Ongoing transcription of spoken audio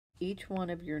each one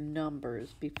of your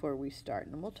numbers before we start.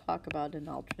 And we'll talk about an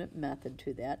alternate method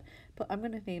to that. But I'm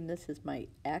going to name this as my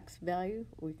x value.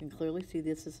 We can clearly see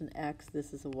this is an x,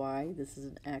 this is a y, this is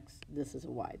an x, this is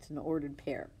a y. It's an ordered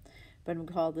pair. But I'm going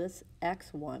to call this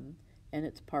x1 and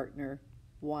its partner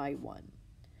y1.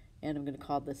 And I'm going to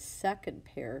call the second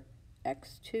pair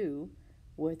x2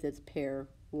 with its pair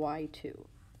y2.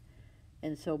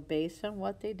 And so based on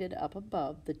what they did up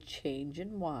above, the change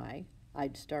in y,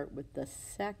 I'd start with the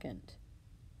second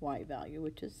y value,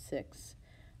 which is 6.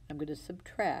 I'm going to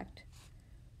subtract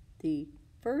the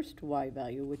first y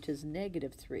value, which is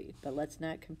negative 3. But let's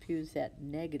not confuse that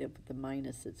negative with the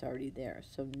minus that's already there.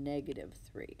 So negative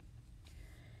 3.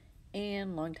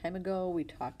 And a long time ago, we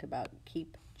talked about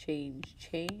keep, change,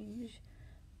 change,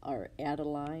 or add a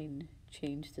line,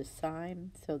 change the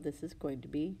sign. So this is going to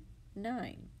be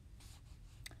 9.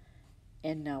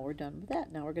 And now we're done with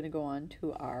that. Now we're going to go on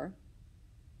to our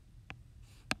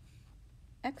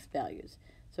x values.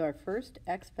 So our first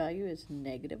x value is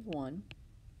negative 1,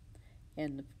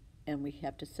 and we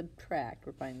have to subtract.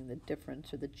 We're finding the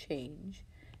difference or the change,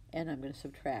 and I'm going to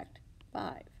subtract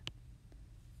 5,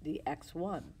 the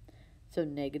x1. So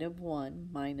negative 1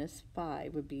 minus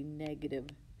 5 would be negative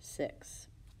 6.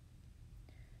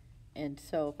 And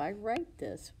so if I write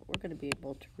this, we're going to be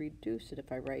able to reduce it.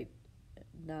 If I write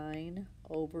 9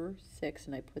 over 6,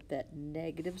 and I put that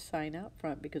negative sign out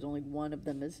front because only one of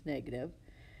them is negative,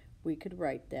 we could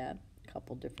write that a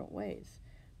couple different ways.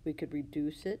 We could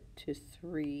reduce it to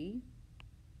 3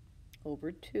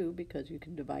 over 2 because you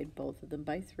can divide both of them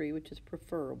by 3, which is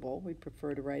preferable. We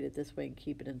prefer to write it this way and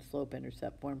keep it in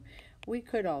slope-intercept form. We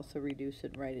could also reduce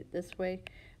it and write it this way,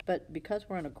 but because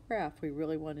we're on a graph, we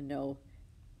really want to know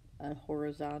a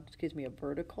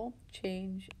vertical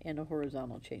change and a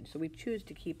horizontal change. So we choose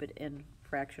to keep it in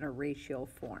fraction or ratio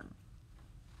form.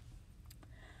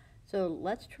 So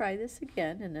let's try this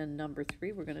again, and then number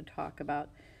 3, we're going to talk about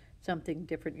something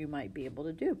different you might be able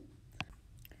to do.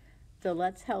 So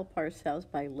let's help ourselves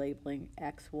by labeling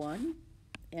x1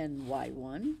 and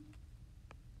y1.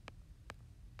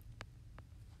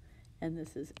 And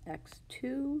this is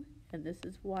x2, and this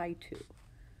is y2.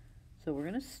 So we're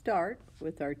going to start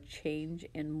with our change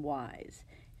in y's.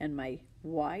 And my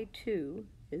y2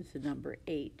 is the number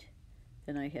 8.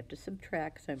 Then I have to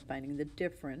subtract because I'm finding the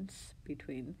difference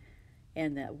between,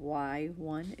 and that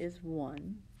y1 is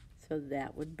 1. So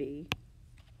that would be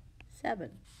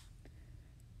 7.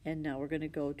 And now we're going to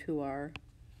go to our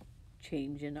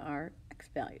change in our x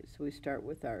values. So we start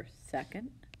with our second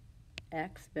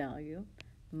x value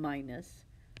minus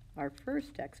our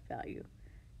first x value,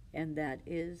 and that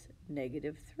is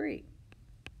negative 3.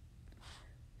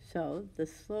 So the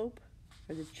slope,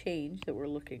 or the change that we're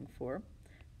looking for,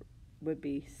 would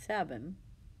be 7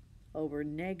 over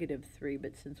negative 3,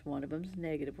 but since one of them is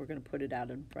negative, we're going to put it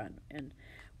out in front. And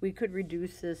we could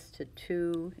reduce this to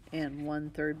 2 and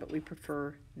 1/3, but we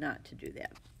prefer not to do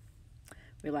that.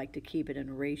 We like to keep it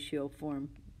in ratio form.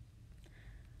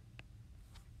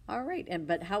 All right,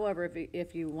 but however,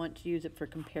 if you want to use it for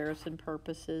comparison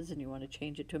purposes and you want to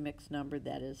change it to a mixed number,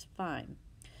 that is fine.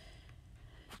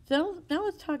 So now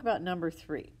let's talk about number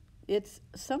 3. It's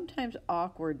sometimes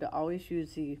awkward to always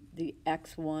use the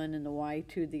x1 and the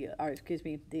y2, the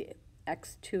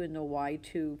x2 and the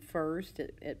y2 first.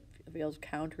 It feels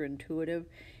counterintuitive,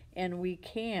 and we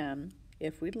can,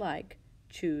 if we'd like,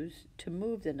 choose to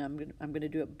move them. I'm going to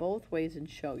do it both ways and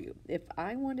show you. If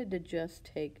I wanted to just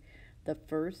take the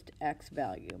first x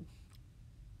value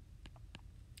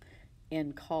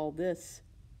and call this,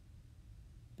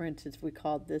 for instance, we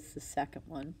called this the second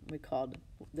one. We called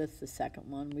this the second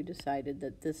one. We decided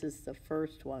that this is the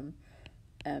first one,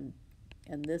 and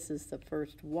this is the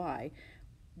first y.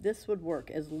 This would work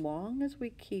as long as we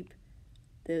keep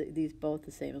these both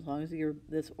the same. As long as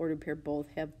this ordered pair both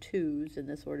have 2's and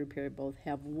this ordered pair both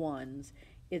have 1's,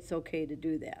 it's okay to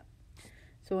do that.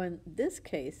 So in this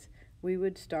case, we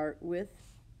would start with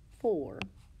 4,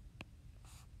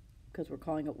 because we're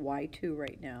calling it y2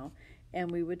 right now,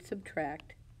 and we would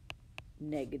subtract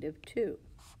negative 2,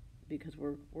 because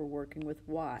we're working with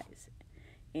y's.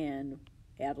 And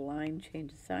add a line,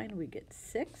 change the sign, we get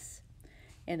 6.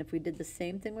 And if we did the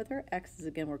same thing with our x's,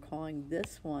 again, we're calling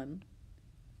this one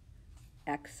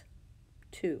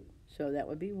x2. So that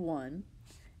would be 1,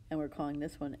 and we're calling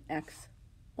this one x1.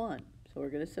 So we're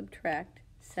going to subtract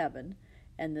 7,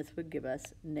 and this would give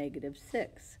us negative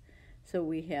 6. So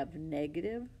we have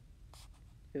negative,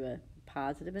 we have a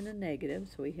positive and a negative,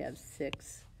 so we have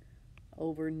 6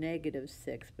 over negative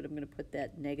 6, but I'm going to put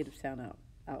that negative sound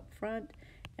out front,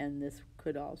 and this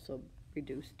could also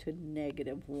reduce to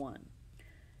negative 1.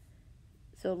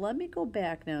 So let me go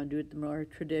back now and do it the more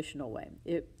traditional way.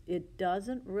 It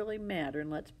doesn't really matter, and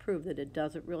let's prove that it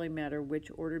doesn't really matter which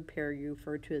ordered pair you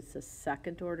refer to as the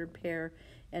second ordered pair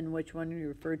and which one you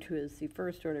refer to as the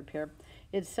first ordered pair.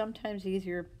 It's sometimes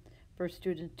easier for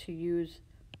students to use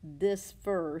this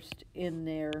first in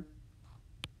their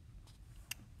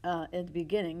at the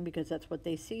beginning because that's what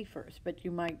they see first, but you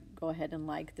might go ahead and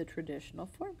like the traditional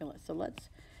formula. So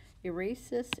let's erase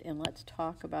this and let's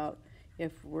talk about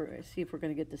see if we're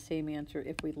going to get the same answer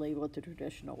if we label it the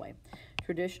traditional way.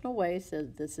 Traditional way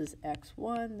says this is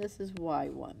x1, this is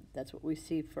y1. That's what we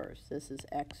see first. This is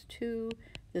x2,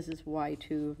 this is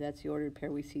y2. That's the ordered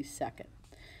pair we see second.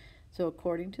 So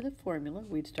according to the formula,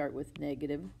 we'd start with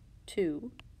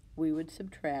 -2. We would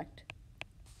subtract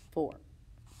 4.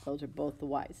 Those are both the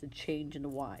y's, the change in the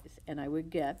y's. And I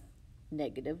would get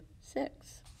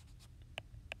 -6.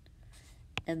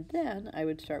 And then I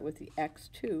would start with the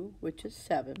x2, which is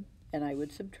 7, and I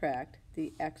would subtract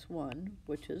the x1,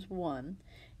 which is 1,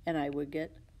 and I would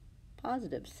get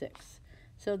 +6.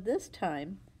 So this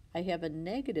time I have a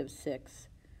 -6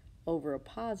 over a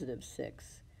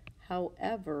 +6.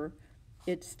 However,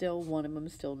 it's still, one of them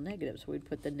is still negative, so we'd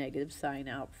put the negative sign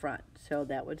out front. So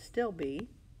that would still be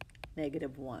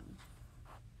 -1.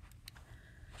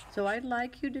 So I'd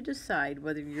like you to decide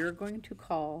whether you're going to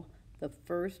call the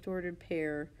first ordered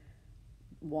pair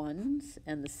 1s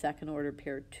and the second ordered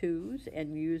pair 2s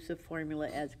and use the formula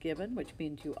as given, which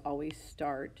means you always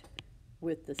start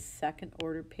with the second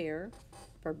ordered pair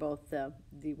for both the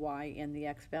y and the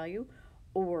x value,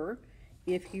 or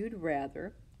if you'd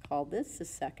rather call this the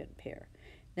second pair.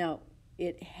 Now,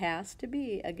 it has to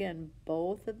be, again,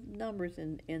 both of the numbers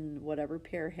in whatever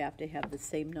pair have to have the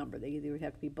same number. They either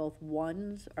have to be both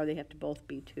 1s or they have to both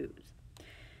be 2s.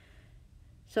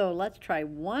 So let's try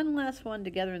one last one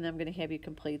together, and then I'm going to have you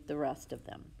complete the rest of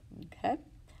them. Okay?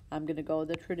 I'm going to go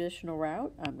the traditional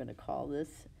route. I'm going to call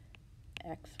this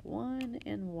x1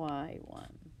 and y1.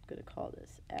 I'm going to call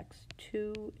this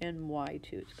x2 and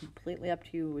y2. It's completely up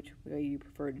to you which way you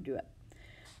prefer to do it.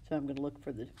 So I'm going to look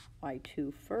for the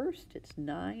y2 first. It's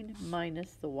 9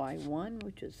 minus the y1,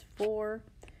 which is 4,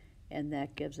 and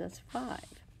that gives us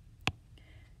 5.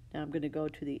 Now I'm going to go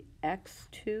to the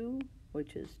x2,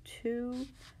 which is 2,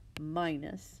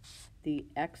 minus the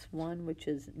x1, which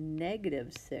is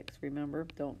 -6. Remember,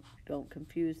 don't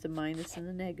confuse the minus and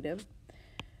the negative.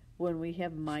 When we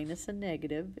have minus and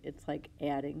negative, it's like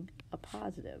adding a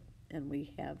positive, and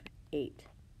we have 8.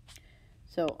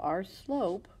 So our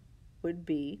slope would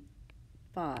be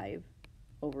 5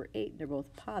 over 8. They're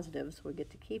both positive, so we get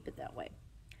to keep it that way.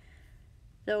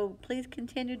 So please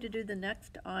continue to do the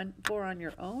next 4 on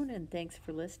your own, and thanks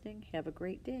for listening. Have a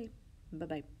great day.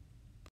 Bye-bye.